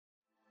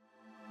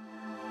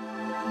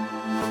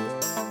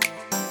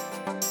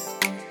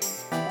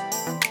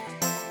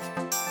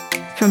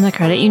From the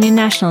Credit Union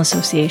National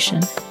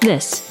Association,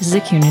 this is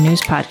the CUNA News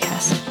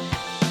Podcast.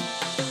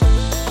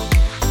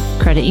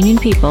 Credit union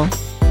people,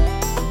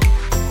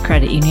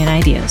 credit union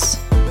ideas.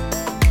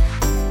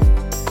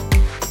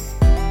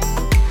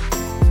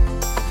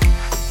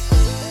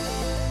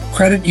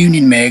 Credit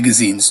Union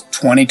Magazine's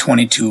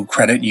 2022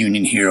 Credit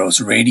Union Heroes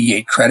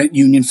radiate credit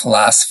union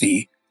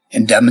philosophy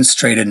and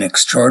demonstrate an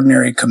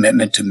extraordinary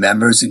commitment to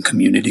members and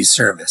community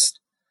service.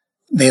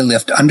 They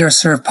lift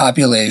underserved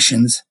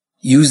populations,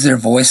 use their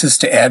voices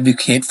to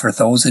advocate for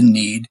those in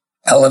need,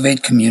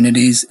 elevate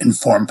communities, and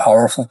form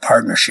powerful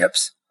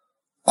partnerships.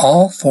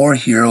 All four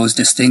heroes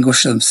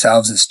distinguish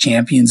themselves as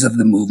champions of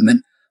the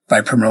movement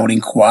by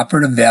promoting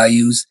cooperative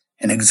values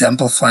and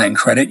exemplifying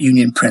credit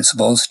union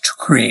principles to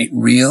create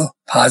real,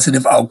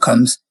 positive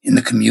outcomes in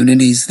the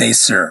communities they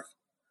serve.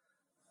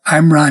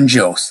 I'm Ron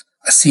Jose,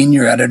 a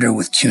senior editor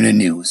with CUNA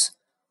News.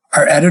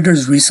 Our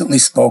editors recently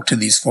spoke to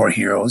these four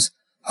heroes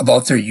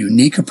about their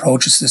unique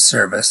approaches to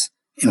service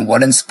and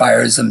what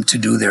inspires them to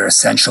do their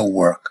essential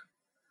work.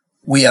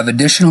 We have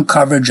additional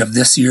coverage of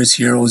this year's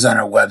heroes on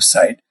our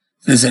website.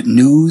 Visit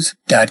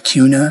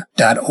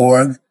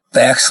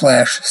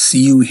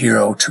news.cuna.org/CU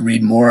Hero to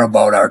read more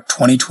about our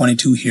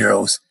 2022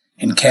 heroes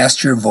and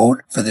cast your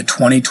vote for the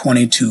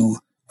 2022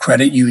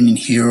 Credit Union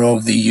Hero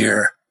of the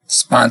Year,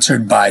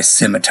 sponsored by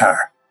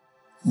Scimitar.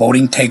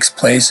 Voting takes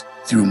place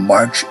through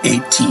March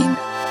 18.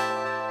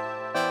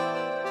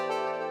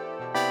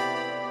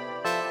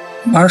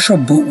 Marshall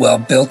Bootwell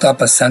built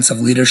up a sense of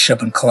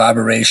leadership and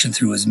collaboration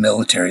through his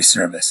military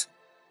service.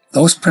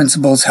 Those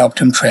principles helped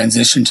him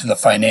transition to the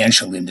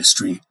financial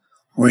industry,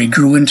 where he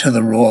grew into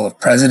the role of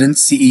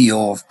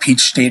President-CEO of Peach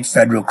State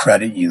Federal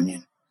Credit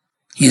Union.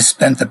 He has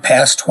spent the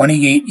past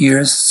 28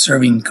 years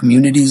serving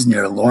communities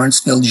near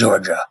Lawrenceville,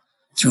 Georgia,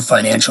 through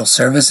financial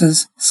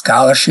services,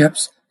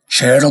 scholarships,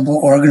 charitable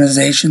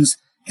organizations,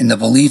 and the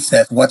belief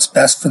that what's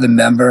best for the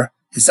member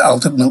is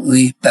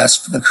ultimately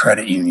best for the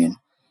credit union.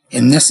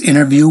 In this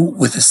interview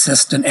with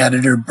assistant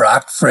editor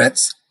Brock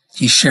Fritz,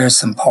 he shares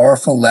some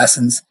powerful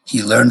lessons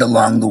he learned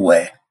along the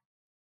way.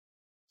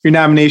 Your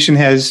nomination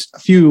has a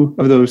few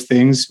of those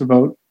things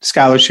about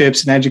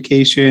scholarships and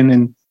education.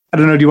 And I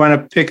don't know, do you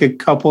want to pick a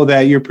couple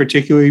that you're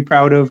particularly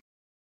proud of?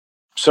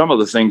 Some of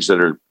the things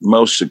that are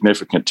most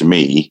significant to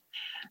me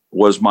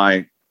was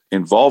my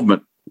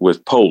involvement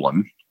with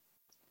Poland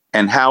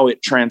and how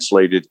it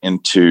translated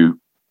into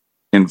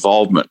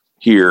involvement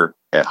here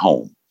at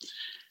home.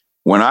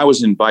 When I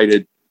was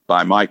invited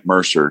by Mike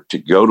Mercer to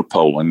go to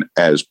Poland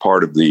as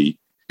part of the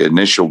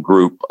initial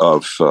group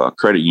of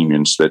credit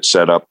unions that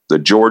set up the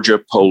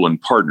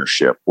Georgia-Poland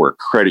partnership, where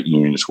credit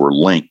unions were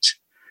linked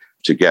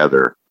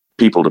together,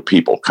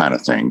 people-to-people kind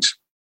of things.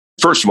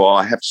 First of all,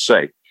 I have to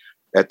say,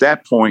 at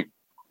that point,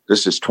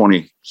 this is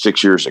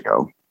 26 years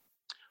ago,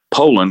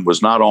 Poland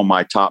was not on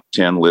my top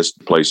 10 list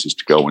of places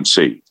to go and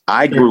see.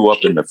 I grew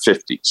up in the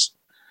 50s,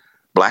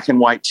 black and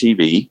white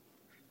TV,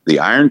 the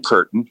Iron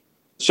Curtain.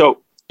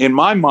 So in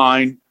my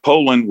mind,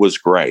 Poland was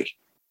gray.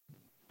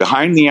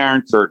 Behind the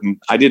Iron Curtain,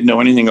 I didn't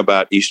know anything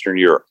about Eastern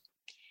Europe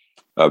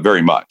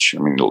very much.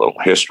 I mean, a little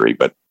history,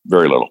 but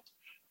very little.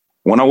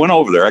 When I went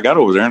over there, I got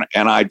over there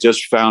and I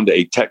just found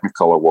a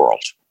Technicolor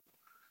world.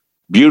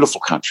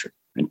 Beautiful country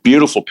and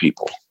beautiful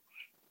people.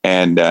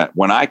 And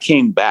when I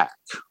came back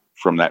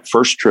from that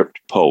first trip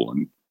to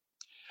Poland,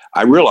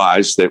 I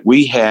realized that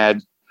we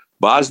had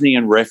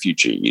Bosnian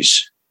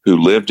refugees who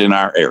lived in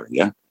our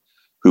area,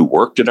 who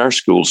worked at our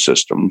school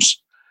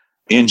systems,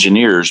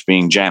 engineers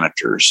being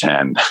janitors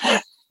and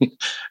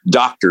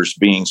doctors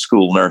being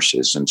school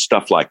nurses and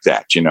stuff like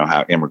that. You know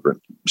how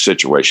immigrant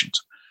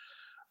situations.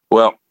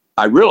 Well,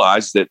 I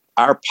realized that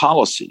our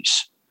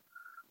policies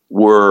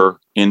were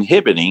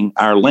inhibiting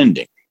our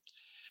lending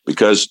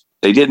because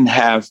they didn't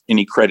have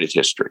any credit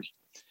history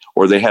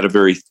or they had a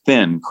very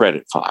thin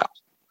credit file.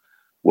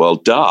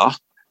 Well,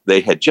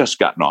 they had just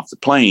gotten off the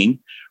plane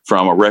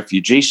from a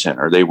refugee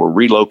center. They were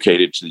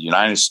relocated to the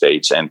United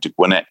States and to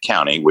Gwinnett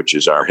County, which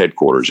is our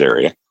headquarters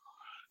area,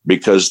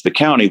 because the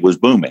county was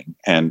booming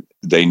and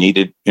they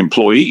needed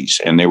employees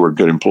and they were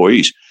good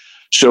employees.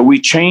 So we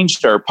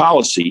changed our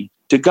policy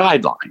to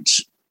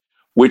guidelines,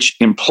 which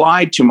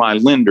implied to my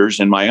lenders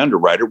and my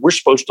underwriter, we're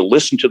supposed to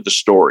listen to the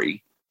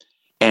story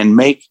and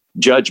make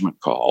judgment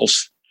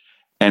calls.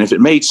 And if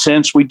it made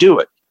sense, we do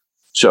it.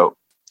 So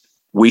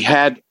we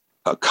had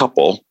a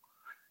couple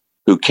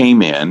who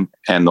came in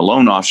and the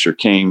loan officer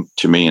came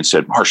to me and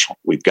said, Marshall,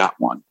 we've got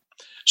one.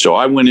 So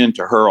I went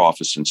into her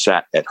office and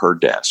sat at her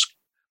desk.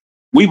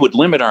 We would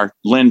limit our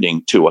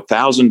lending to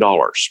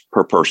 $1,000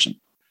 per person,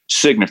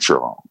 signature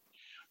loan.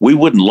 We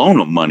wouldn't loan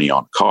them money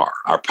on a car.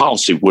 Our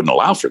policy wouldn't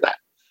allow for that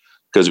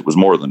because it was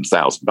more than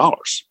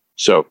 $1,000.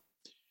 So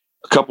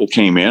a couple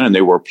came in and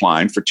they were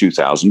applying for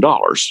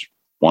 $2,000,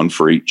 one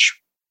for each,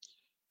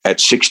 at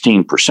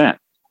 16%.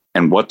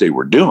 And what they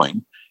were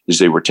doing is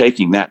they were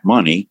taking that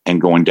money and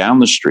going down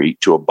the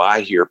street to a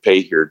buy here, pay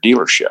here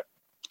dealership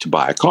to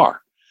buy a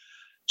car.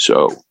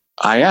 So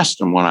I asked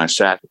them when I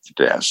sat at the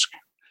desk,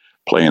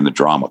 playing the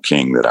drama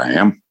king that I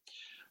am,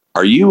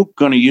 are you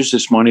going to use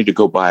this money to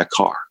go buy a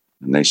car?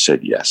 And they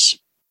said yes.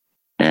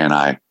 And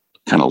I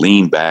kind of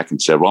leaned back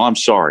and said, well, I'm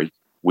sorry,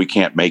 we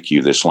can't make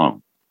you this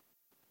loan.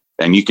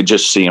 And you could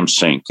just see them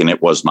sink, and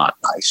it was not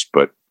nice.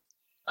 But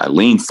I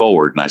leaned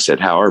forward and I said,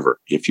 however,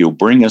 if you'll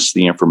bring us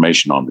the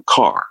information on the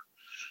car,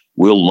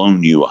 we'll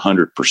loan you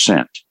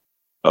 100%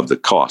 of the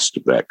cost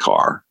of that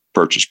car,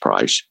 purchase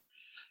price,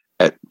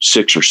 at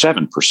 6 or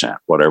 7%,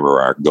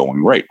 whatever our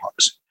going rate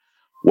was.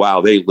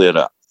 Wow, they lit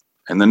up.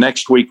 And the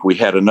next week we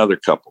had another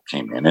couple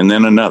came in, and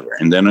then another,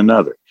 and then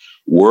another.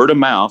 Word of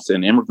mouth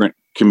in immigrant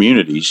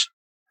communities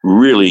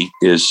really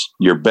is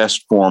your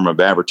best form of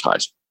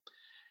advertising.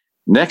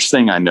 Next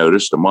thing I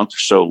noticed, a month or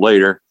so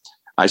later,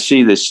 I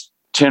see this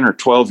 10 or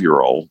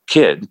 12-year-old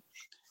kid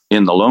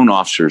in the loan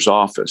officer's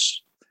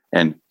office,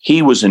 and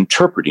he was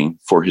interpreting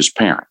for his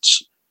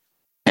parents.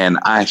 And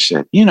I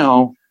said,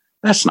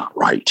 that's not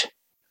right.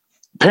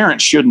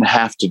 Parents shouldn't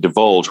have to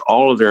divulge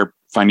all of their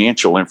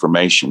financial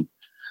information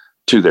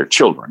to their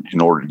children in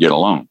order to get a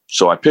loan.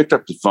 So I picked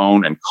up the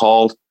phone and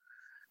called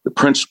the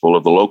principal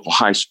of the local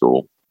high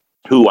school,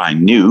 who I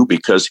knew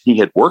because he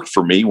had worked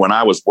for me when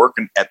I was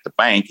working at the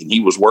bank, and he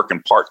was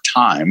working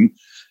part-time,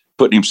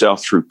 putting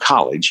himself through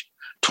college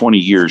 20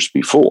 years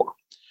before.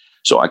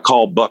 So I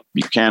called Buck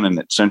Buchanan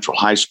at Central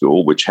High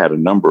School, which had a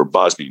number of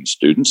Bosnian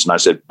students. And I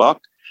said,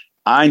 Buck,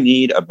 I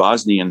need a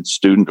Bosnian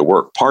student to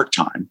work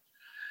part-time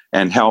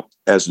and help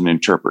as an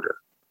interpreter.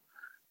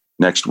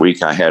 Next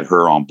week, I had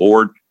her on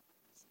board.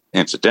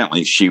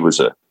 Incidentally, she was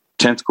a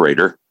 10th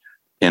grader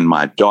in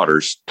my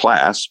daughter's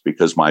class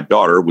because my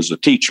daughter was a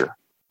teacher,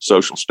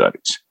 social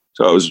studies.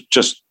 So it was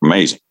just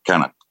amazing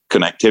kind of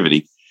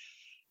connectivity.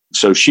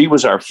 So she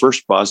was our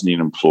first Bosnian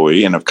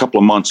employee. And a couple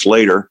of months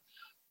later,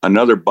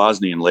 another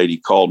Bosnian lady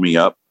called me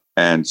up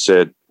and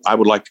said, I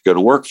would like to go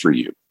to work for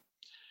you.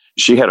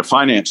 She had a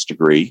finance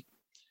degree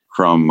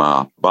from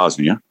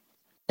Bosnia,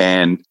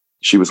 and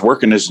she was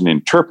working as an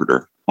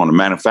interpreter on a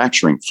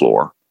manufacturing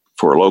floor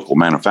for a local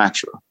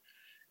manufacturer.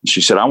 And she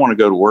said, I want to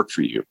go to work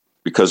for you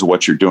because of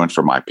what you're doing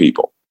for my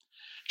people.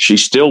 She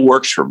still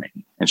works for me,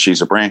 and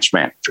she's a branch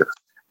manager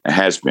and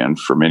has been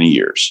for many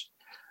years.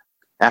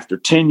 After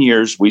 10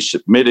 years, we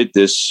submitted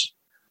this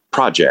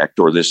project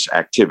or this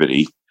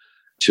activity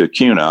to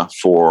CUNA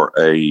for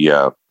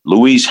a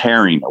Louise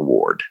Herring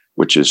Award,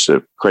 which is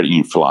a credit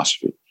union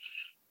philosophy.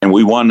 And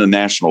we won the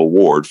national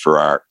award for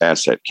our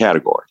asset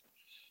category.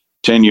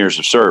 10 years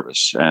of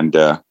service. And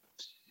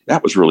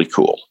that was really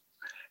cool.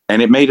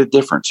 And it made a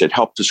difference. It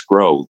helped us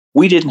grow.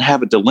 We didn't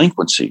have a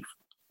delinquency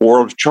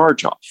or a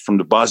charge-off from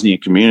the Bosnian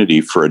community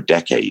for a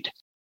decade.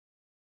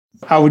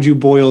 How would you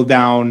boil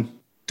down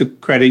the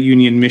credit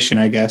union mission,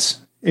 I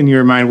guess? In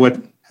your mind, what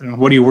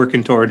are you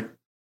working toward?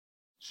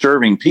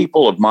 Serving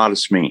people of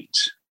modest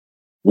means,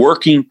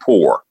 working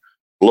poor,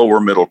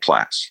 lower middle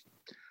class.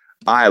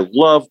 I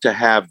love to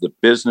have the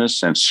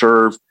business and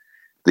serve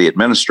the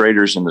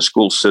administrators in the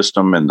school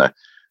system and the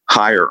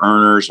higher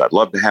earners. I'd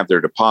love to have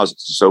their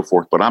deposits and so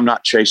forth, but I'm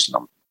not chasing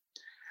them.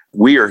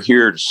 We are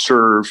here to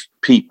serve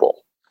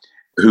people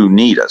who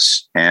need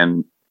us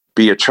and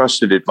be a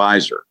trusted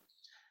advisor.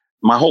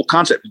 My whole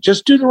concept,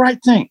 just do the right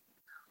thing.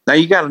 Now,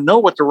 you got to know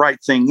what the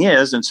right thing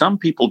is, and some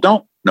people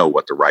don't know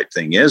what the right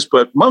thing is,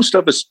 but most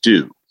of us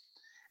do.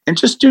 And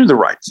just do the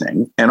right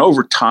thing, and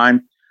over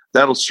time,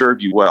 that'll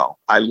serve you well.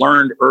 I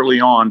learned early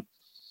on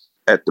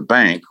at the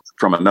bank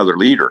from another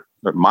leader,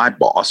 my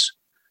boss,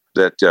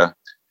 that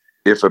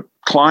if a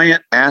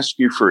client asks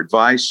you for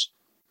advice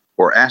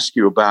or asks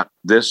you about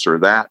this or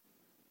that,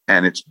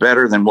 and it's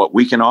better than what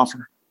we can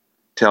offer,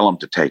 tell them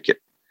to take it.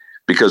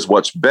 Because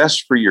what's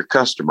best for your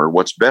customer,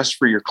 what's best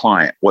for your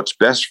client, what's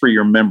best for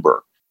your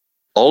member,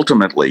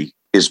 ultimately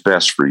is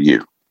best for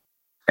you.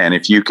 And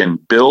if you can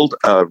build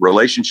a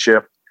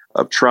relationship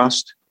of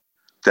trust,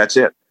 that's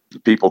it.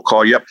 People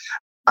call you up.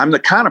 I'm the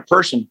kind of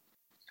person,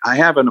 I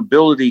have an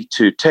ability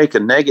to take a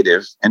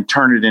negative and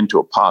turn it into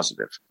a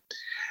positive.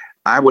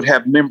 I would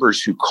have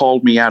members who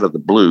called me out of the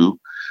blue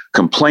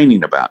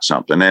complaining about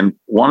something. And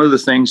one of the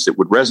things that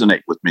would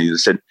resonate with me, they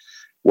said,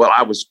 well,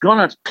 I was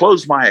going to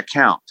close my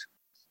account,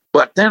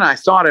 but then I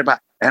thought about,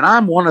 and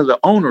I'm one of the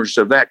owners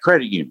of that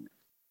credit union.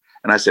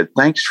 And I said,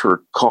 thanks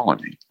for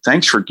calling me.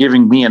 Thanks for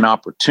giving me an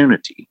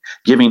opportunity,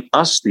 giving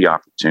us the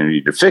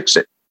opportunity to fix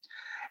it.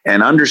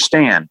 And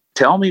understand,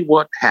 tell me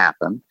what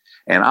happened,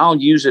 and I'll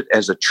use it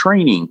as a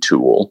training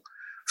tool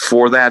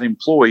for that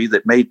employee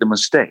that made the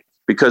mistake,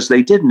 because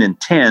they didn't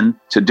intend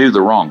to do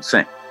the wrong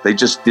thing. They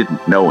just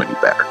didn't know any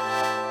better.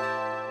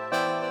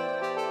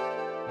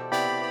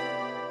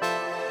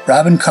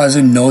 Robin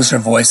Cousin knows her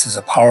voice is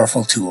a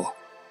powerful tool.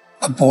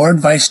 A board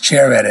vice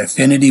chair at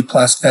Affinity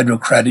Plus Federal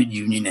Credit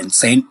Union in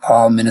St.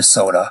 Paul,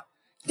 Minnesota.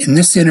 In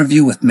this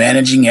interview with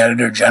managing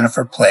editor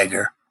Jennifer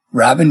Plager,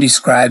 Robin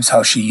describes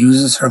how she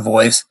uses her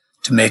voice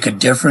to make a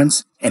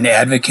difference and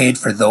advocate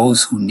for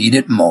those who need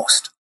it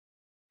most.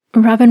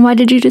 Robin, why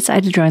did you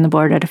decide to join the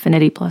board at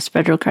Affinity Plus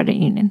Federal Credit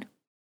Union?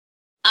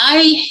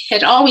 I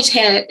had always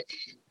had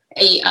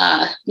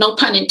a, no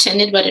pun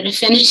intended, but an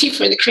affinity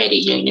for the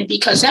credit union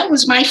because that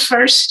was my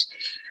first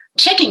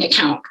checking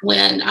account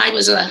when I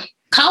was a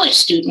college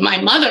student.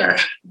 My mother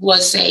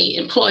was an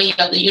employee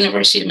of the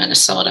University of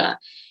Minnesota,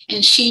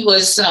 and she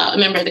was a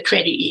member of the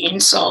credit union.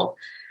 So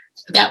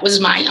that was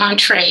my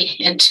entree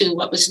into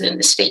what was then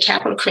the State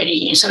Capital Credit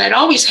Union. So I'd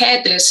always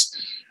had this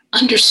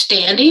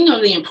understanding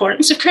of the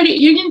importance of credit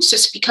unions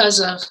just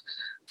because of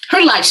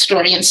her life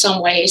story in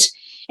some ways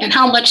and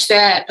how much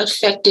that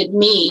affected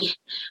me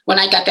when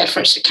I got that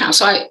first account.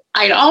 So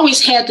I'd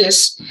always had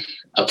this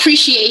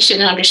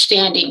appreciation and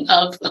understanding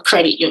of a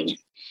credit union.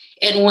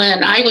 And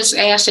when I was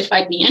asked if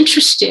I'd be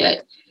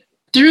interested,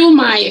 through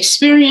my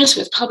experience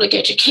with public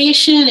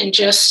education and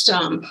just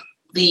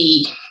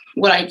the,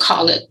 what I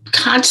call it,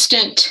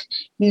 constant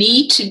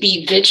need to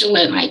be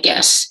vigilant, I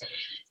guess,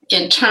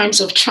 in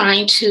terms of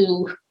trying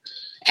to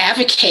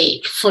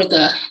advocate for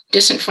the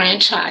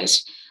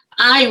disenfranchised,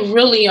 I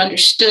really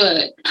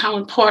understood how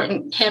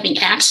important having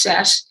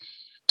access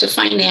to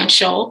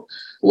financial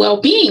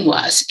well-being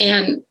was.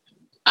 And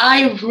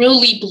I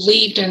really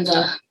believed in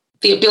the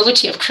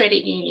ability of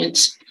credit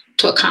unions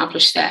to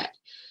accomplish that.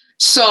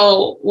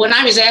 So when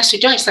I was asked to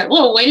join, I said,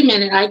 well, wait a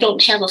minute, I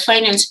don't have a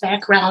finance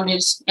background.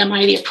 Am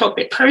I the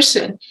appropriate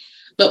person?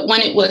 But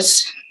when it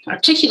was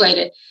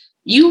articulated,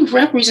 you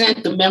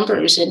represent the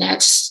members, and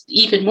that's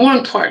even more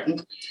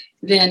important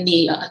than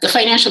the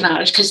financial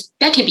knowledge, because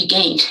that can be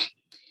gained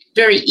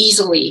very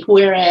easily,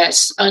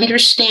 whereas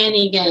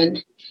understanding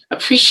and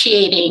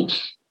appreciating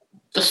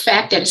the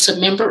fact that it's a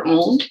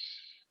member-owned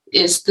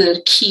is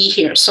the key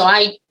here. So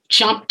I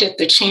jumped at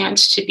the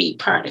chance to be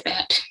part of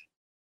that.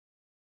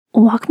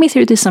 Walk me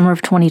through the summer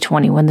of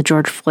 2020 when the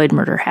George Floyd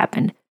murder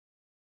happened.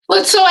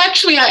 Well, so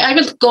actually, I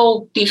would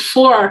go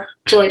before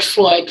George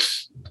Floyd.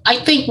 I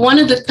think one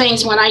of the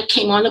things when I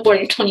came on the board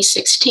in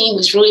 2016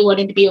 was really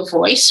wanting to be a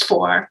voice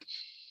for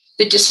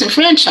the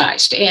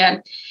disenfranchised.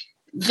 And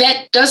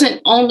that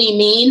doesn't only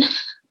mean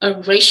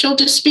a racial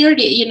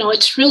disparity. You know,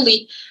 it's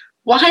really,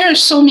 why are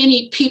so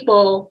many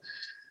people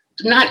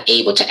not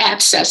able to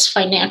access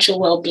financial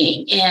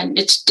well-being? And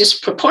it's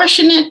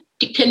disproportionate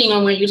depending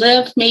on where you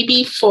live,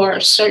 maybe for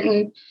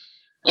certain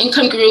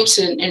income groups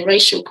and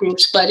racial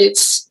groups, but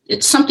it's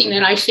something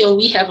that I feel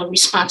we have a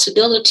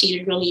responsibility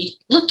to really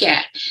look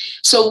at.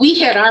 So we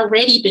had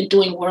already been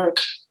doing work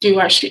through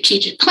our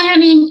strategic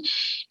planning,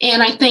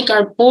 and I think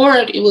our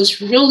board, it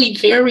was really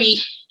very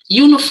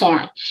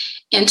uniform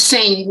in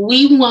saying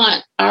we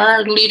want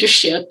our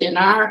leadership and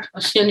our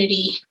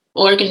affinity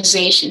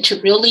organization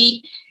to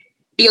really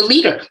be a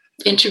leader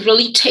and to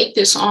really take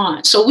this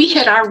on. So we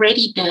had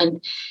already been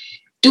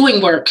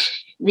doing work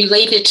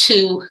related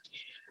to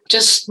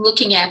just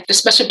looking at the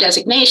special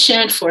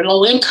designation for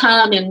low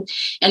income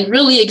and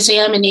really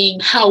examining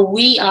how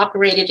we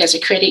operated as a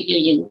credit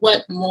union.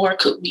 What more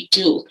could we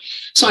do?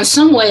 So in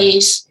some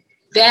ways,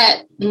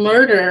 that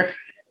murder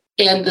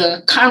and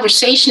the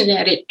conversation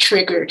that it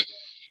triggered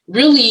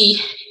really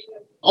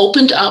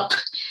opened up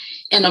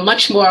in a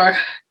much more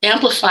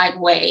amplified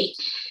way,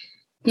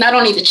 not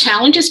only the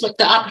challenges, but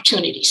the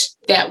opportunities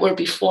that were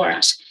before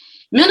us.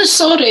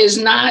 Minnesota is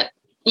not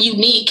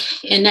unique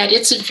in that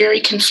it's a very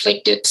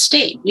conflicted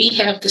state. We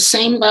have the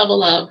same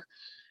level of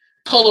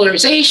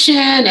polarization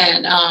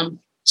and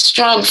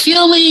strong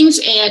feelings,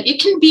 and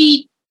it can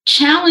be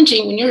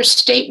challenging when you're a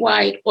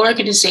statewide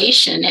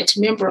organization that's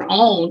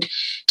member-owned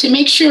to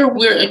make sure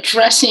we're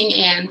addressing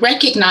and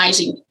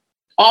recognizing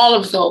all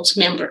of those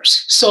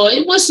members. So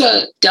it was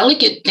a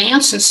delicate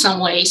dance in some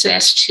ways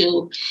as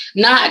to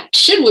not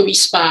should we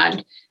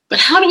respond, but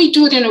how do we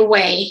do it in a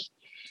way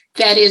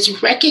that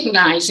is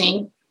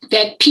recognizing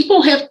that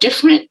people have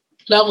different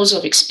levels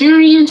of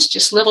experience,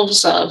 just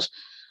levels of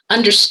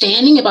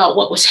understanding about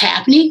what was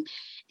happening.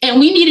 And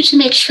we needed to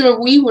make sure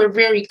we were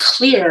very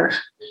clear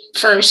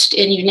first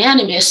and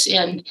unanimous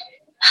in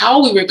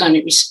how we were going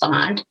to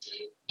respond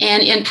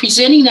and in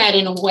presenting that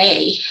in a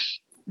way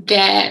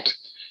that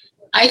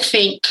I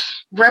think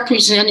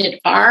represented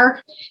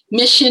our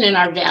mission and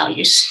our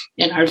values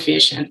and our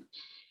vision,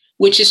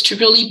 which is to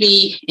really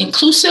be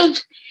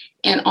inclusive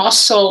and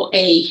also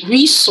a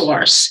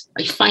resource,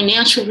 a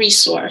financial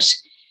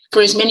resource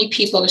for as many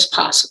people as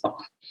possible.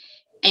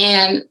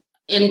 And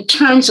in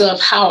terms of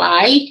how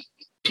I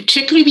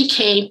particularly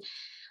became,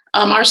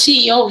 our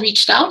CEO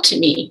reached out to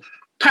me,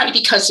 probably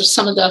because of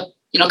some of the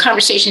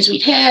conversations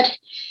we'd had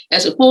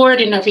as a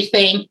board and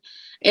everything,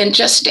 and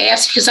just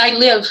asked, because I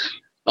live,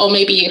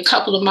 maybe a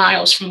couple of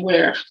miles from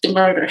where the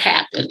murder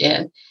happened.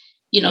 And,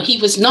 he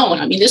was known.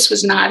 I mean, this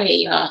was not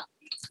a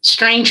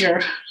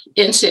stranger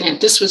incident.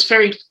 This was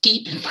very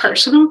deep and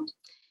personal.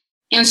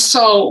 And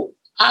so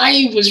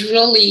I was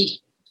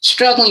really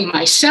struggling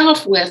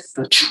myself with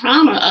the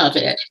trauma of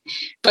it,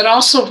 but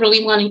also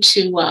really wanting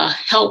to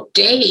help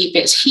Dave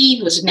as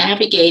he was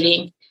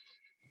navigating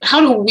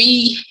how do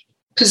we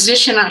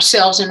position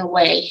ourselves in a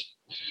way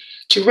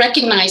to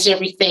recognize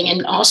everything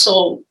and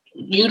also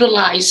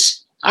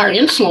utilize our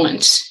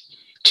influence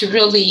to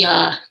really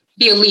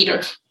be a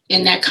leader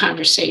in that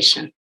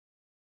conversation.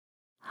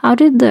 How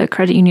did the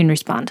credit union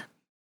respond?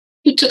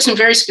 We took some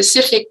very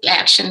specific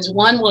actions.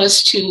 One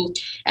was to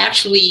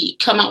actually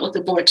come out with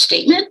a board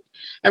statement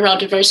around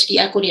diversity,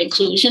 equity,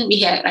 inclusion.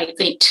 We had, I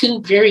think,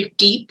 2 very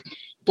deep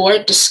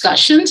board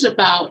discussions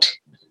about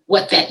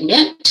what that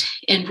meant,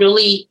 and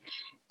really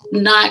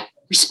not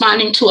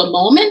responding to a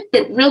moment,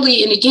 but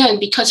really, and again,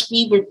 because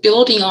we were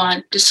building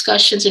on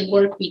discussions and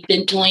work we've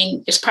been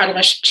doing as part of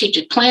our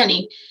strategic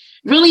planning,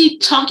 really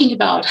talking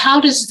about how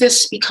does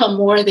this become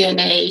more than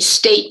a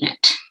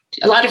statement.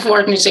 A lot of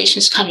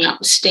organizations coming out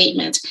with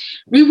statements.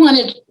 We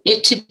wanted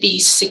it to be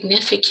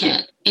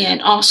significant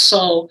and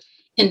also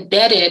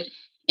embedded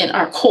in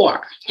our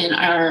core, in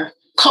our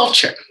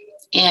culture,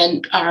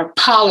 in our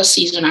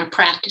policies and our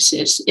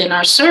practices, in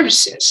our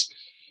services,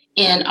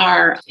 in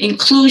our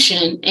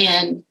inclusion,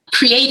 and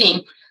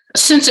creating a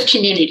sense of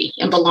community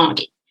and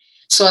belonging,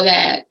 so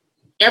that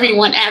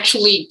everyone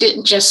actually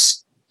didn't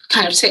just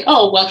kind of say,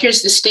 oh, well,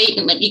 here's the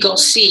statement, let me go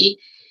see.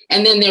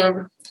 And then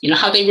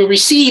how they were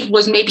received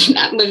was maybe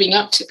not living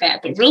up to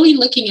that, but really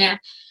looking at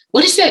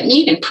what does that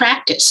mean in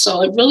practice?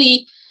 So it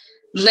really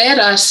led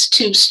us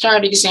to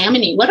start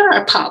examining what are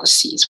our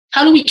policies?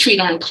 How do we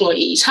treat our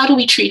employees? How do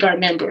we treat our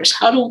members?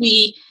 How do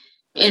we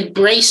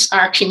embrace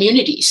our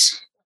communities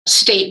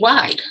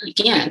statewide,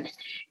 again,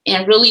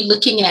 and really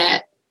looking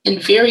at, in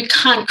very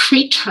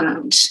concrete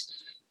terms,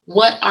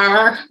 what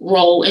our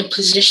role and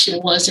position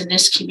was in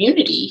this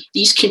community,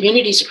 these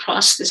communities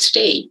across the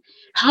state.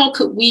 How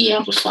could we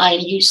amplify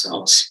and use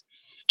those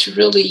to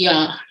really,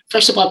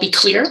 first of all, be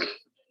clear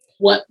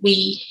what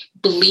we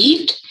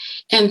believed,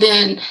 and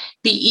then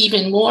be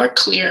even more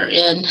clear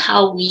in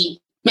how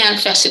we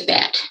manifested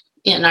that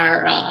in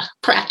our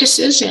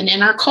practices and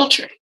in our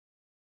culture.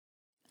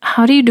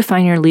 How do you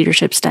define your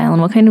leadership style,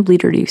 and what kind of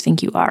leader do you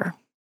think you are?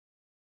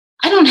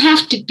 I don't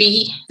have to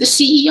be the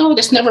CEO.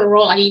 That's never a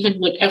role I even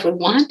would ever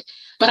want,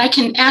 but I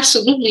can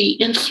absolutely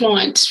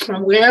influence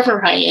from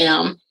wherever I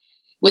am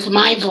with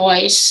my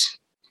voice,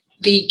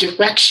 the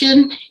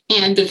direction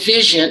and the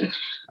vision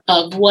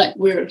of what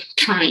we're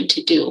trying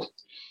to do.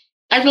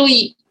 I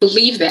really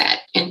believe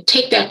that and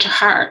take that to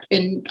heart,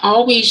 and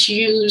always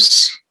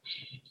use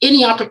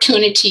any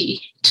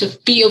opportunity to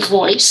be a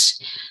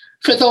voice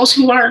for those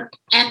who are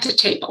at the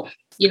table.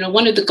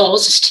 One of the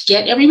goals is to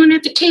get everyone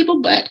at the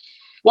table, but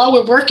while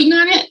we're working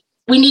on it,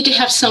 we need to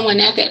have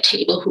someone at that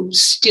table who's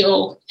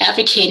still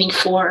advocating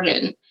for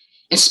and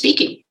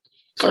speaking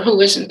for who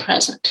isn't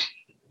present.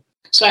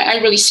 So I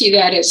really see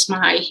that as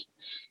my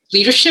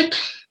leadership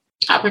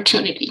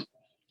opportunity.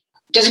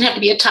 It doesn't have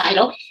to be a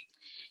title.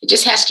 It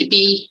just has to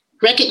be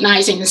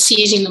recognizing and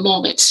seizing the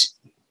moments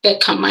that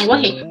come my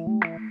way.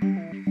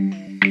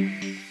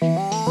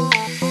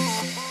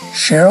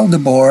 Cheryl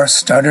DeBoer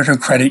started her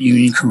credit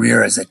union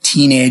career as a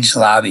teenage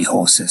lobby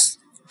hostess,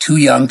 too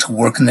young to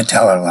work in the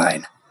teller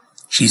line.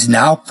 She's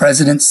now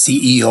president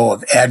CEO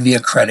of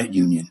Advia Credit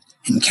Union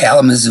in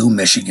Kalamazoo,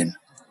 Michigan,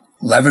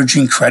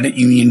 leveraging credit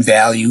union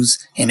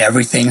values in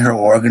everything her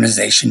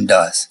organization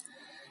does.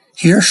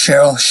 Here,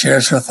 Cheryl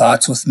shares her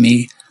thoughts with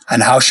me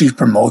on how she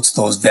promotes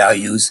those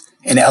values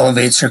and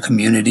elevates her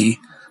community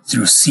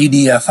through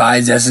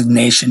CDFI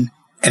designation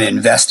and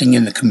investing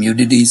in the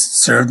communities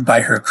served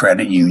by her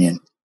credit union.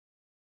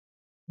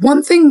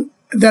 One thing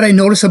that I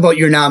notice about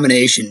your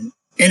nomination,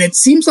 and it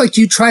seems like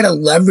you try to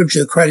leverage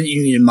the credit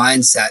union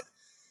mindset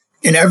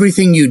in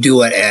everything you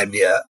do at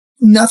Advia.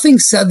 Nothing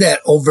said that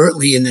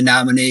overtly in the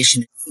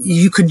nomination.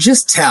 You could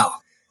just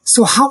tell.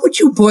 So how would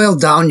you boil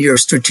down your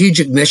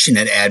strategic mission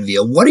at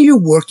Advia? What are you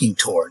working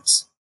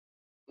towards?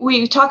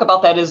 We talk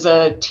about that as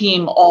a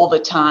team all the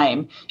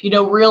time.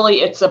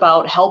 Really it's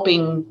about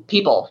helping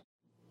people.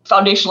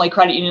 Foundationally,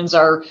 credit unions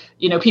are,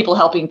 people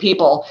helping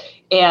people.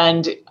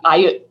 And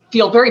I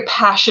feel very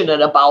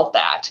passionate about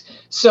that.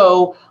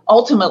 So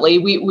ultimately,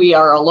 we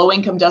are a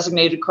low-income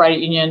designated credit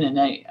union and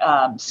a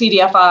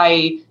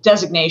CDFI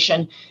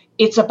designation.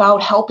 It's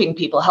about helping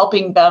people,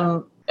 helping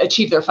them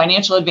achieve their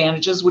financial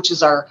advantages, which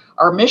is our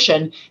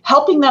mission,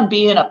 helping them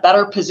be in a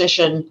better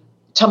position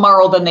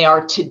tomorrow than they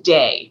are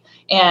today.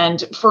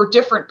 And for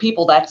different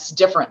people, that's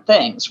different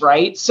things,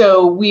 right?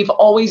 So we've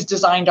always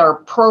designed our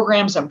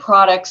programs and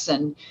products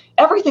and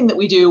everything that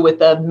we do with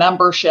the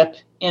membership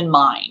in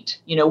mind.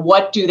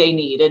 What do they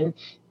need? And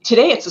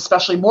today it's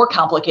especially more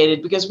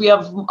complicated because we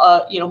have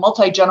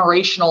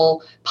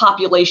multi-generational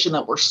population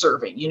that we're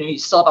serving. You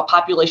still have a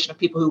population of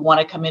people who want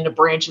to come into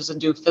branches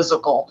and do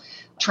physical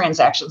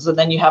transactions. And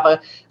then you have a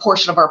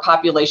portion of our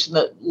population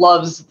that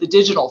loves the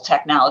digital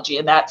technology.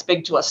 And that's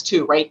big to us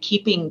too, right?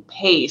 Keeping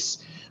pace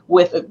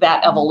with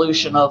that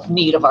evolution of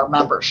need of our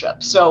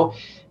membership. So,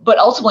 but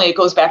ultimately it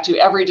goes back to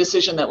every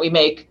decision that we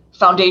make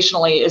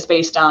foundationally is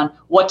based on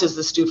what does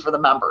this do for the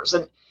members?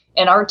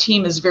 And our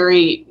team is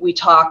we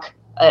talk,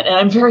 and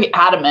I'm very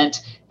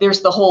adamant,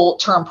 there's the whole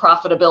term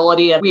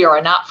profitability, and we are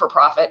a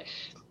not-for-profit.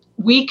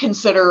 We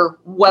consider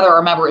whether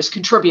our member is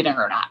contributing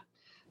or not.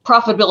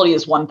 Profitability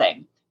is one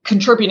thing.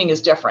 Contributing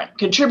is different.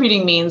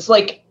 Contributing means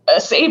like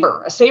a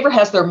saver. A saver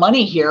has their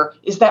money here.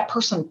 Is that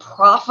person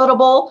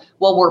profitable?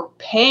 Well, we're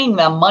paying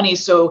them money,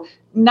 so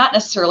not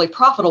necessarily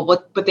profitable,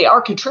 but they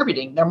are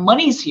contributing. Their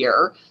money's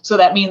here, so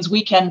that means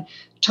we can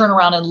turn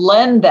around and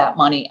lend that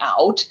money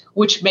out,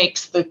 which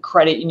makes the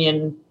credit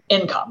union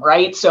income,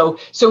 right? So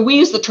we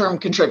use the term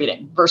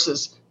contributing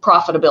versus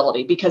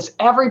profitability because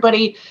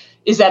everybody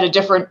is at a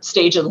different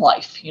stage in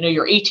life.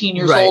 You're 18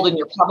 years old and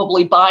you're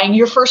probably buying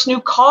your first new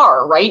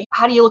car, right?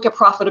 How do you look at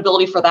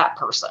profitability for that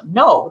person?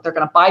 No, they're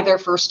going to buy their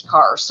first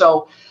car.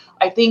 So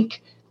I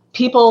think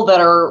people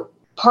that are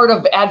part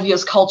of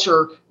Advia's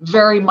culture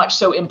very much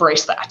so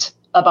embrace that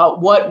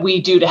about what we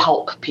do to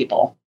help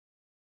people.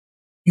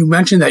 You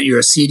mentioned that you're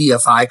a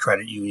CDFI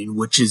credit union,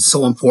 which is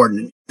so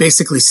important.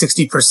 Basically,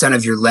 60%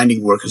 of your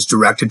lending work is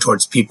directed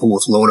towards people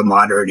with low to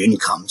moderate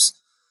incomes.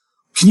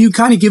 Can you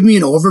kind of give me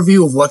an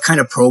overview of what kind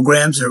of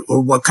programs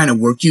or what kind of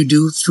work you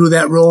do through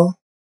that role?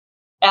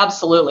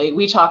 Absolutely.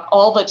 We talk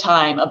all the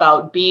time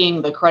about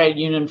being the credit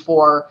union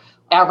for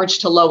average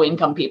to low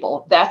income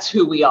people. That's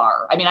who we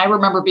are. I mean, I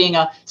remember being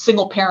a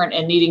single parent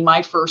and needing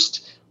my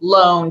first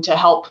loan to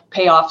help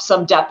pay off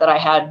some debt that I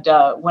had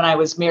when I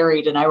was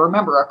married. And I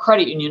remember a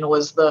credit union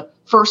was the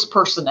first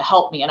person to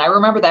help me. And I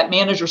remember that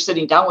manager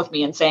sitting down with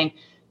me and saying,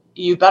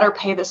 you better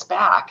pay this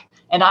back.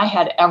 And I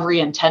had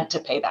every intent to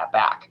pay that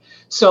back.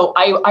 So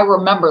I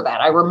remember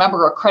that. I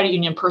remember a credit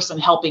union person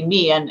helping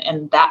me,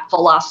 and that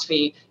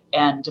philosophy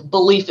and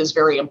belief is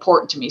very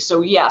important to me.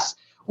 So yes,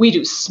 we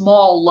do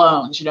small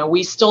loans.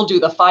 We still do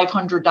the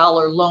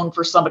 $500 loan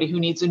for somebody who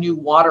needs a new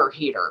water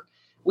heater.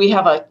 We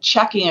have a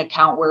checking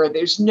account where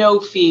there's no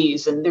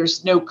fees and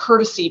there's no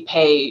courtesy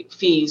pay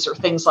fees or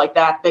things like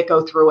that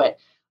go through it.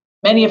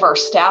 Many of our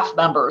staff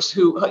members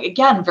who,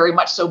 again, very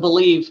much so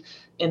believe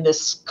in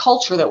this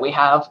culture that we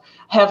have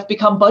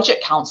become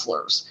budget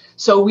counselors.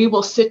 So we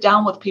will sit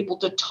down with people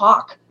to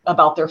talk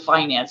about their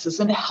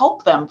finances and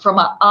help them from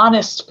an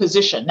honest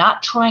position,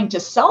 not trying to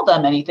sell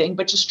them anything,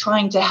 but just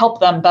trying to help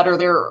them better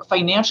their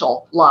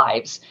financial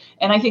lives.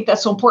 And I think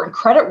that's so important.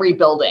 Credit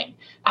rebuilding.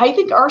 I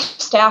think our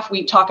staff,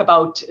 we talk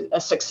about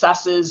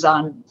successes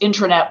on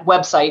intranet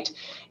website,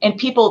 and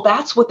people,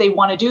 that's what they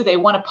want to do. They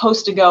want to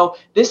post and go,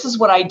 this is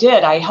what I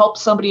did. I helped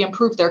somebody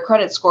improve their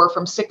credit score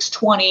from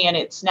 620 and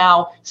it's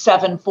now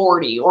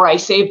 740, or I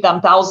saved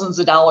them thousands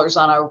of dollars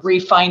on a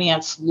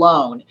refinance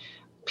loan.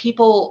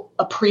 People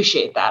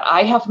appreciate that.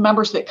 I have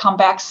members that come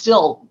back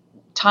still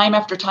time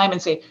after time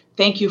and say,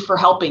 thank you for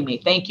helping me.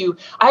 Thank you.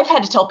 I've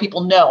had to tell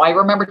people no. I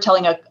remember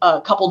telling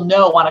a couple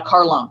no on a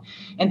car loan,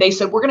 and they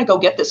said, we're going to go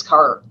get this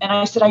car. And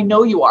I said, I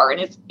know you are.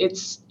 And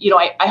it's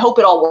I hope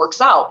it all works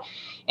out.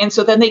 And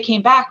so then they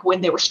came back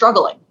when they were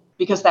struggling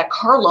because that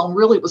car loan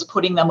really was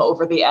putting them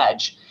over the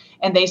edge.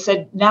 And they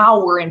said,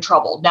 now we're in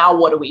trouble. Now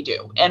what do we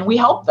do? And we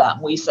helped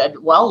them. We said,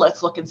 well,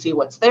 let's look and see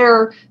what's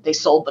there. They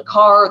sold the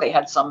car. They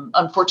had some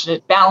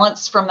unfortunate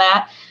balance from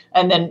that.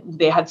 And then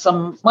they had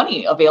some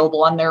money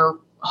available on their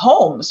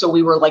home. So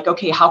we were like,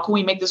 okay, how can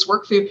we make this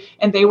work for you?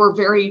 And they were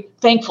very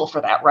thankful for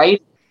that,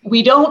 right?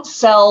 We don't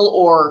sell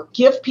or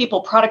give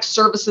people products,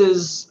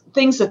 services,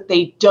 things that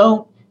they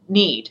don't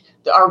need.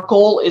 Our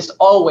goal is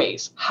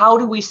always, how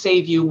do we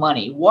save you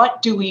money?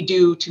 What do we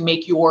do to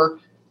make your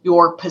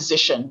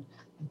position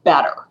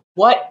better?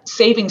 What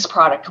savings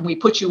product can we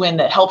put you in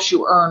that helps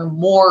you earn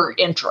more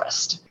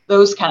interest?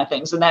 Those kind of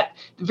things. And that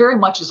very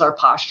much is our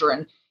posture.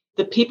 And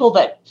the people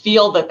that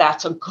feel that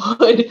that's a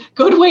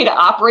good way to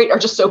operate are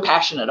just so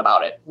passionate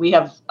about it. We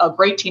have a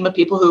great team of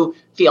people who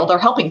feel they're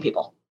helping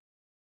people.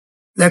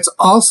 That's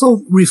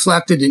also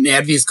reflected in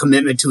Advia's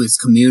commitment to its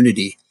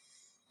community.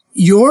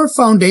 Your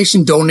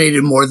foundation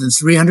donated more than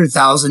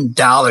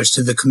 $300,000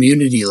 to the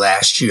community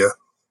last year.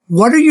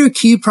 What are your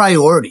key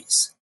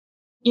priorities?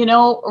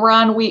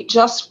 Ron, we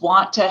just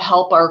want to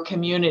help our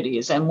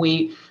communities, and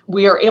we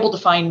are able to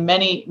find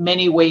many,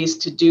 many ways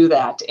to do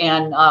that.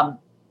 And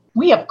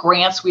we have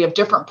grants, we have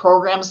different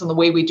programs in the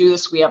way we do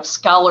this. We have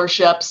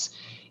scholarships.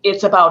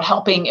 It's about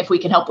helping, if we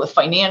can help with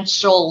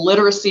financial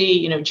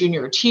literacy,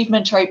 junior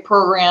achievement type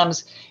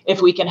programs,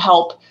 if we can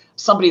help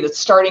somebody that's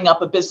starting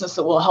up a business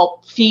that will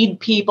help feed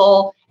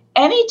people.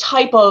 Any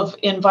type of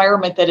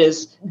environment that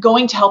is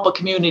going to help a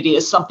community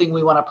is something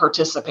we want to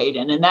participate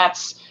in. And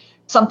that's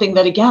something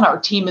that, again, our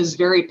team is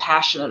very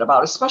passionate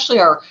about, especially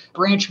our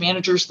branch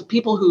managers, the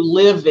people who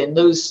live in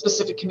those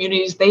specific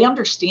communities. They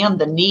understand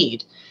the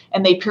need.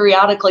 And they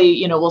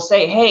periodically, will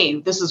say, hey,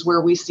 this is where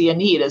we see a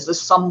need. Is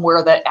this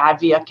somewhere that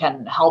Advia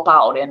can help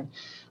out? And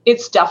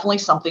it's definitely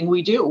something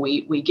we do.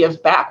 We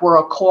give back. We're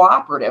a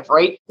cooperative,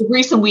 right? The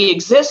reason we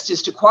exist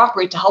is to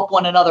cooperate, to help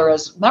one another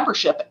as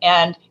membership.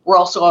 And we're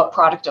also a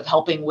product of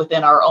helping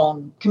within our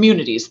own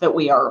communities that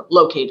we are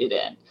located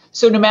in.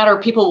 So no matter,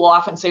 people will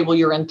often say, well,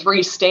 you're in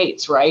 3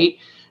 states, right?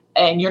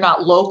 And you're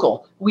not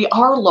local. We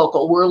are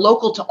local. We're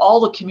local to all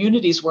the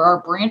communities where our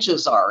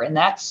branches are. And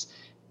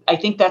I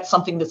think that's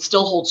something that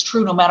still holds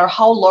true. No matter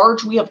how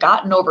large we have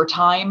gotten over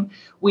time,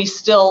 we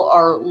still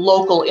are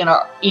local in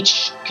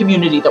each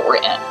community that we're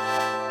in.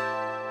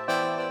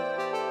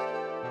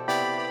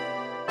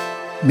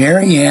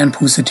 Mary Ann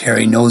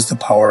Pusateri knows the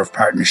power of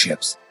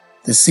partnerships.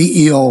 The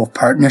CEO of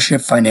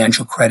Partnership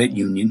Financial Credit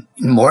Union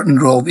in Morton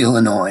Grove,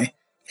 Illinois,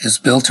 has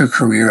built her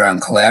career on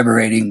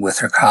collaborating with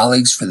her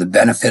colleagues for the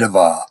benefit of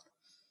all.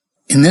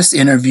 In this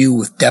interview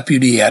with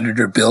Deputy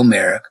Editor Bill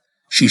Merrick,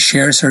 she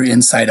shares her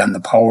insight on the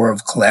power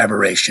of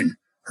collaboration,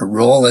 her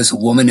role as a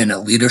woman in a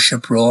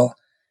leadership role,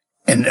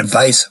 and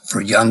advice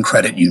for young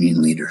credit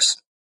union leaders.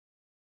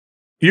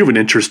 You have an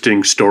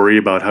interesting story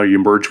about how you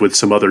merged with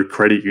some other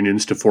credit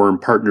unions to form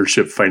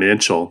Partnership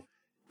Financial.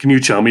 Can you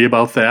tell me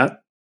about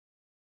that?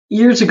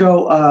 Years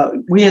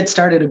ago, we had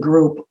started a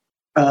group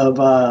of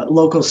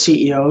local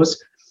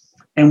CEOs,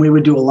 and we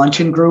would do a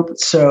luncheon group.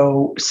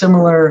 So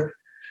similar,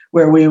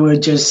 where we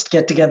would just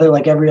get together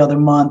like every other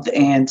month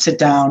and sit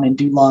down and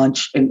do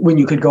lunch, and when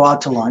you could go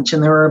out to lunch.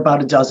 And there were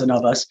about a dozen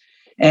of us,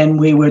 and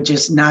we would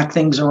just knock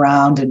things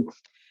around. And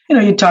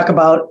you talk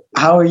about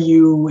how are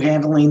you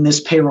handling this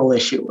payroll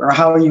issue, or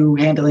how are you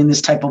handling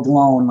this type of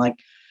loan? Like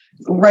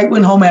right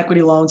when home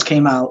equity loans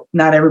came out,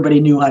 not everybody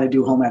knew how to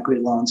do home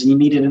equity loans, and you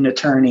needed an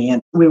attorney.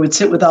 And we would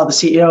sit with all the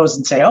CEOs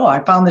and say, oh,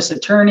 I found this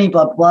attorney,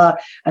 blah, blah, blah.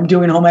 I'm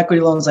doing home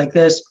equity loans like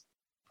this.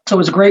 So it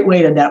was a great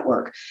way to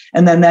network.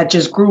 And then that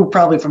just grew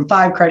probably from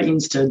 5 credit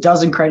unions to a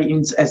dozen credit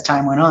unions as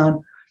time went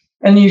on.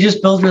 And you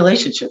just build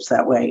relationships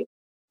that way.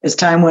 As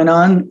time went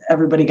on,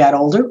 everybody got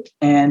older.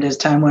 And as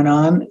time went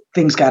on,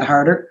 things got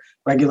harder.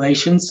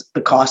 Regulations,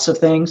 the cost of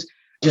things,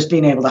 just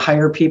being able to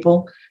hire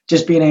people,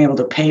 just being able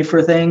to pay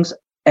for things.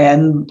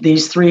 And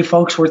these 3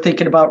 folks were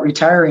thinking about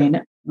retiring.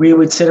 We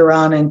would sit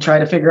around and try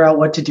to figure out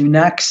what to do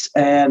next.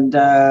 And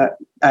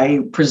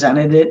I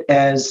presented it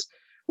as,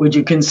 would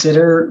you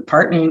consider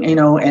partnering,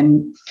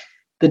 and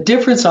the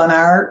difference on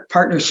our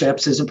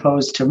partnerships as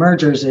opposed to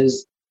mergers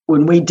is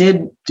when we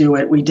did do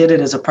it, we did it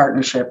as a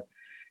partnership.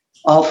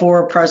 All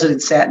 4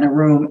 presidents sat in a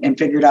room and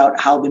figured out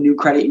how the new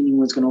credit union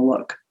was going to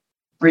look,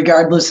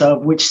 regardless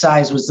of which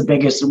size was the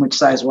biggest and which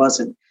size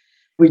wasn't.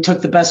 We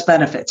took the best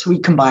benefits. We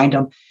combined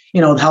them,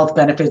 the health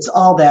benefits,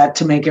 all that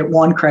to make it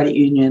one credit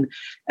union.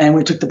 And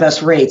we took the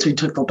best rates. We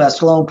took the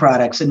best loan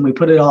products, and we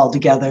put it all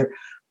together.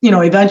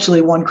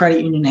 Eventually one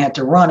credit union had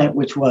to run it,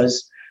 which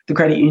was the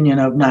credit union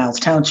of Niles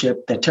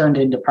Township that turned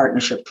into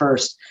Partnership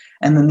first.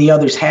 And then the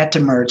others had to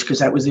merge because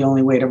that was the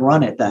only way to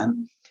run it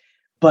then.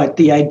 But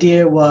the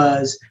idea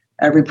was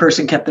every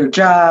person kept their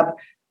job.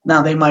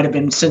 Now they might have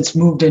been since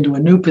moved into a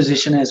new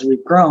position as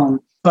we've grown,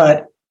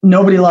 but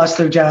nobody lost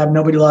their job.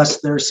 Nobody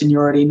lost their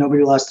seniority.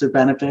 Nobody lost their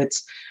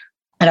benefits,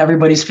 and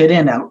everybody's fit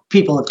in. Now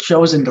people have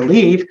chosen to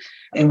leave,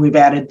 and we've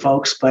added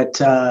folks,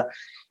 but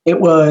it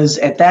was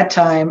at that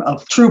time a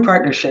true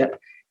partnership,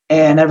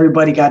 and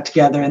everybody got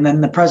together. And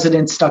then the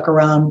president stuck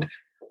around.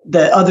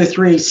 The other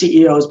 3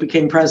 CEOs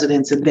became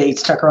presidents, and they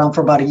stuck around for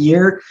about a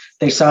year.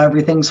 They saw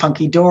everything's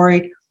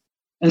hunky-dory,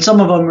 and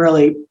some of them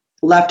really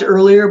left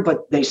earlier,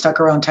 but they stuck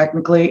around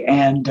technically.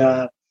 And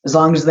as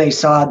long as they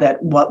saw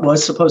that what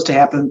was supposed to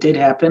happen did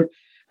happen,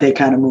 they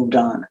kind of moved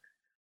on.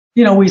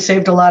 We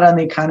saved a lot on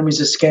the economies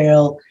of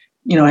scale,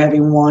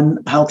 having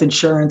one health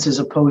insurance as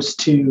opposed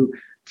to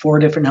 4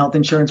 different health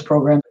insurance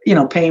programs,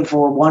 paying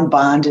for one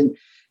bond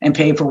and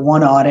paying for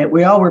one audit.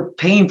 We all were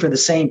paying for the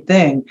same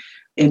thing,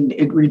 and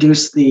it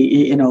reduced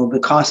the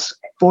costs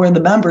for the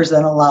members,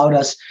 then allowed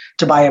us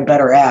to buy a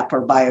better app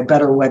or buy a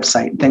better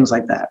website and things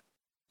like that.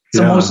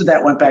 So most of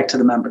that went back to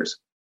the members.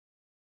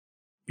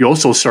 You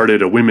also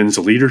started a women's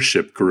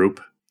leadership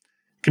group.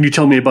 Can you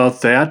tell me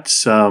about that,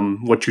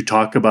 what you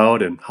talk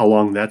about and how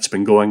long that's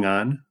been going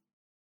on?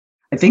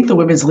 I think the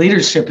women's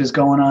leadership is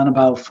going on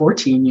about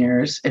 14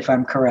 years, if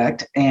I'm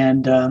correct.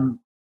 And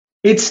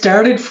it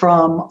started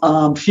from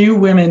a few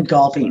women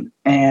golfing.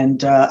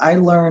 And I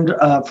learned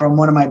from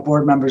one of my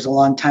board members a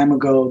long time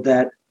ago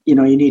that, you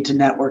need to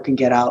network and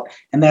get out.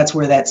 And that's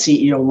where that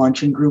CEO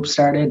luncheon group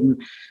started.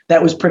 And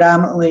that was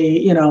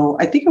predominantly,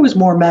 I think it was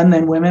more men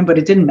than women, but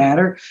it didn't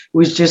matter. It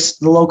was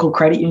just the local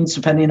credit unions,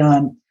 depending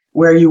on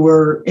where you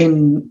were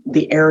in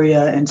the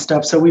area and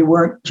stuff. So we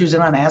weren't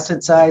choosing on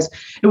asset size.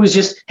 It was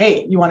just,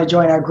 hey, you want to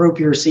join our group?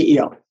 You're a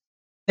CEO.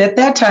 At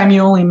that time, you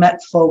only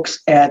met folks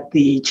at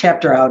the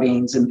chapter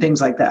outings and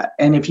things like that.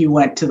 And if you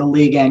went to the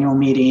league annual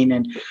meeting.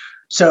 And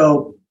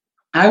so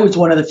I was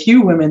one of the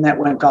few women that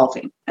went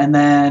golfing. And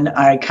then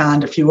I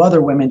conned a few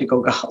other women to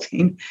go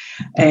golfing.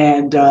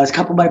 And a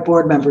couple of my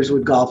board members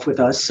would golf with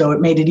us. So it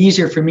made it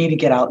easier for me to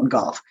get out and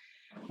golf.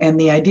 And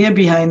the idea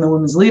behind the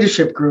women's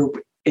leadership group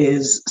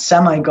is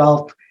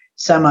semi-golf,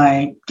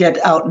 semi-get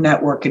out and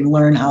network and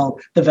learn how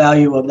the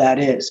value of that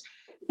is.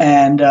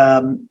 And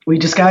we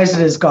disguised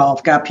it as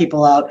golf, got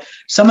people out.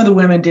 Some of the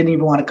women didn't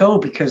even want to go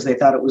because they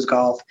thought it was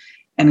golf.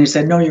 And they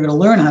said, no, you're going to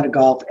learn how to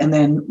golf. And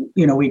then,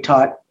 we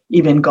taught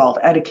even golf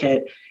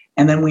etiquette.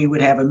 And then we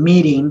would have a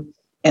meeting.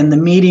 And the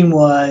meeting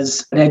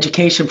was an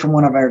education from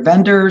one of our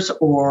vendors,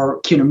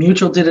 or CUNA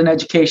Mutual did an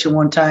education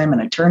one time,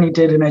 an attorney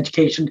did an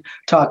education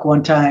talk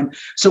one time.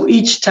 So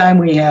each time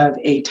we have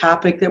a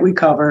topic that we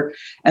cover.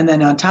 And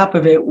then on top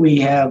of it, we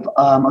have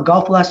a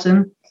golf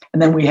lesson.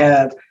 And then we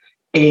have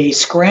a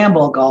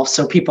scramble golf,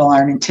 so people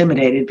aren't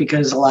intimidated,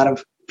 because a lot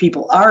of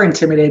people are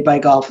intimidated by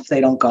golf if they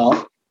don't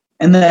golf.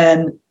 And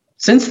then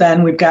since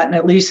then, we've gotten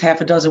at least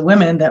half a dozen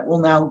women that will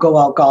now go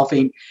out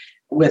golfing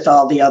with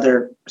all the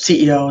other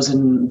CEOs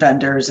and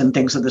vendors and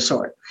things of the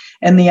sort.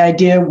 And the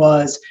idea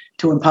was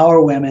to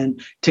empower women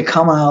to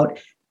come out,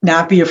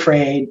 not be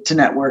afraid to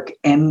network,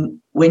 and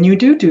when you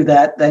do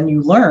that, then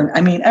you learn.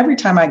 I mean, every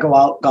time I go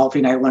out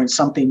golfing, I learn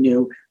something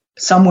new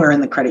somewhere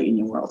in the credit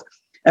union world.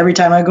 Every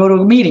time I go to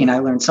a meeting, I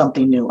learn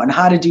something new on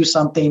how to do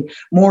something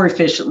more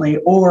efficiently,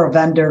 or a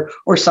vendor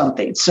or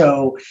something.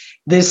 So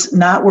this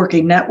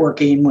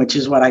networking, which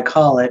is what I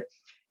call it,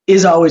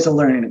 is always a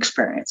learning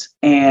experience.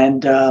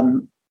 And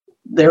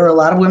there are a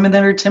lot of women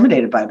that are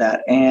intimidated by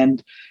that,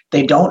 and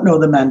they don't know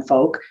the men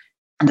folk.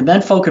 And the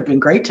men folk have been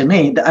great to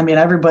me. I mean,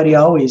 everybody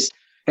always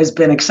has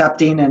been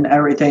accepting and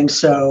everything.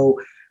 So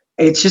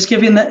it's just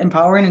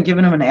empowering and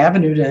giving them an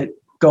avenue to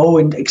go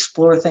and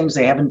explore things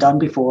they haven't done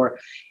before.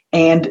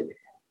 And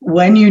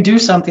when you do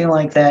something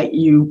like that,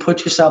 you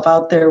put yourself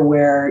out there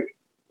where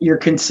you're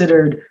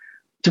considered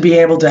to be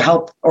able to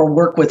help or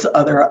work with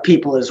other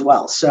people as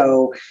well.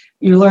 So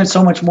you learn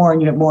so much more and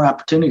you have more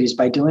opportunities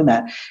by doing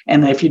that.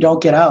 And if you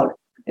don't get out,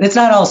 and it's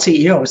not all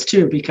CEOs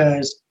too,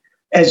 because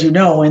as you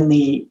know, in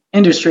the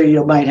industry,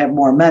 you might have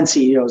more men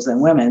CEOs than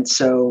women.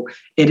 So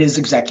it is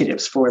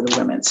executives for the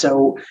women.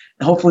 So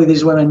hopefully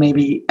these women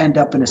maybe end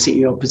up in a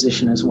CEO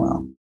position as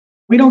well.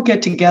 We don't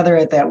get together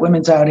at that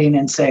women's outing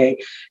and say,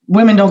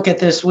 women don't get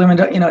this, women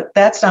don't,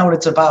 that's not what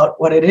it's about.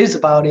 What it is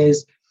about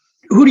is,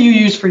 who do you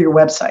use for your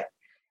website?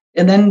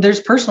 And then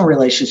there's personal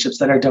relationships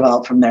that are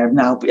developed from there.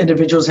 Now,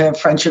 individuals have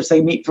friendships,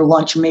 they meet for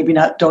lunch and maybe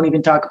don't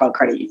even talk about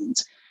credit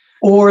unions,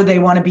 or they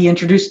want to be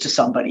introduced to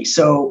somebody.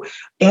 So,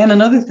 and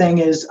another thing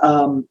is,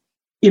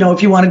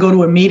 if you want to go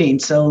to a meeting,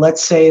 so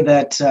let's say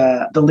that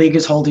the league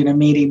is holding a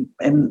meeting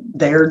and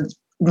they're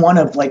one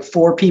of like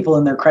 4 people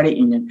in their credit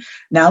union.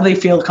 Now they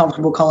feel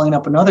comfortable calling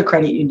up another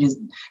credit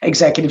union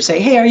executive, say,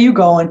 hey, are you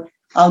going?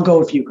 I'll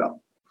go if you go,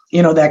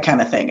 that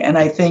kind of thing. And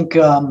I think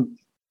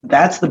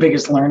that's the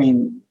biggest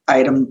learning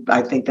item.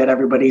 I think that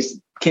everybody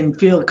can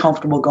feel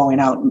comfortable going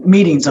out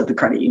meetings of the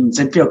credit unions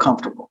and feel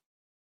comfortable.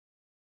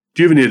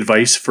 Do you have any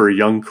advice for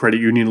young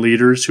credit union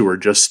leaders who are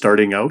just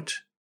starting out?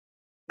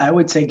 I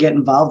would say get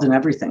involved in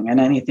everything and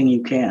anything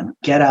you can.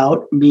 Get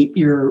out, meet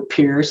your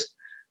peers.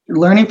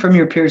 Learning from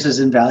your peers is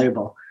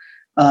invaluable.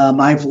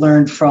 I've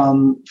learned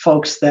from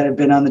folks that have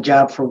been on the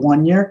job for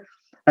 1 year.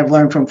 I've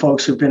learned from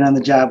folks who've been on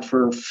the job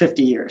for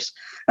 50 years.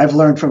 I've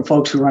learned from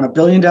folks who run $1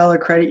 billion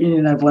credit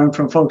union. I've learned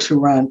from folks who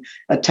run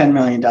a $10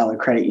 million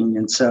credit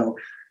union. So,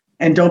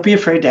 and don't be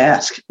afraid to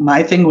ask.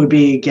 My thing would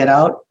be get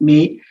out,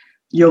 meet.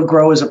 You'll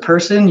grow as a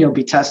person. You'll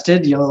be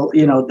tested.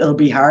 It'll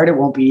be hard. It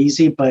won't be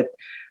easy, but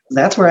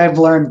that's where I've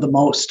learned the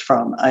most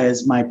from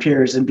is my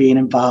peers and being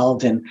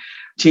involved. And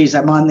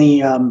I'm on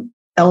the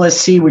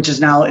LSC, which is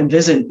now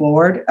Envisant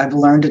board. I've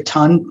learned a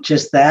ton,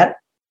 just that.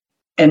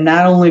 And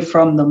not only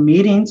from the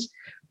meetings,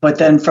 but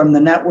then from the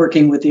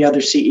networking with the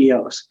other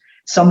CEOs,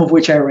 some of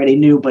which I already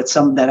knew, but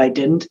some that I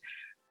didn't.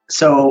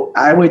 So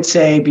I would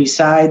say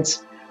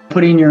besides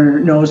putting your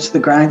nose to the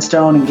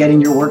grindstone and getting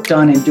your work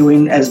done and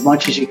doing as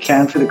much as you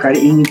can for the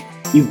credit union,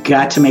 you've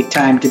got to make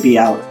time to be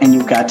out and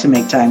you've got to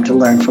make time to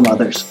learn from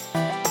others.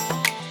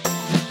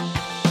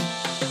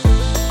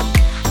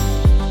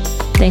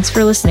 Thanks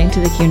for listening to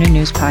the CUNA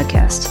News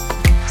Podcast.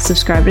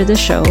 Subscribe to the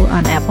show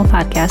on Apple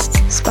Podcasts,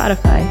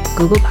 Spotify,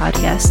 Google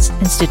Podcasts,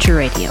 and Stitcher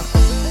Radio.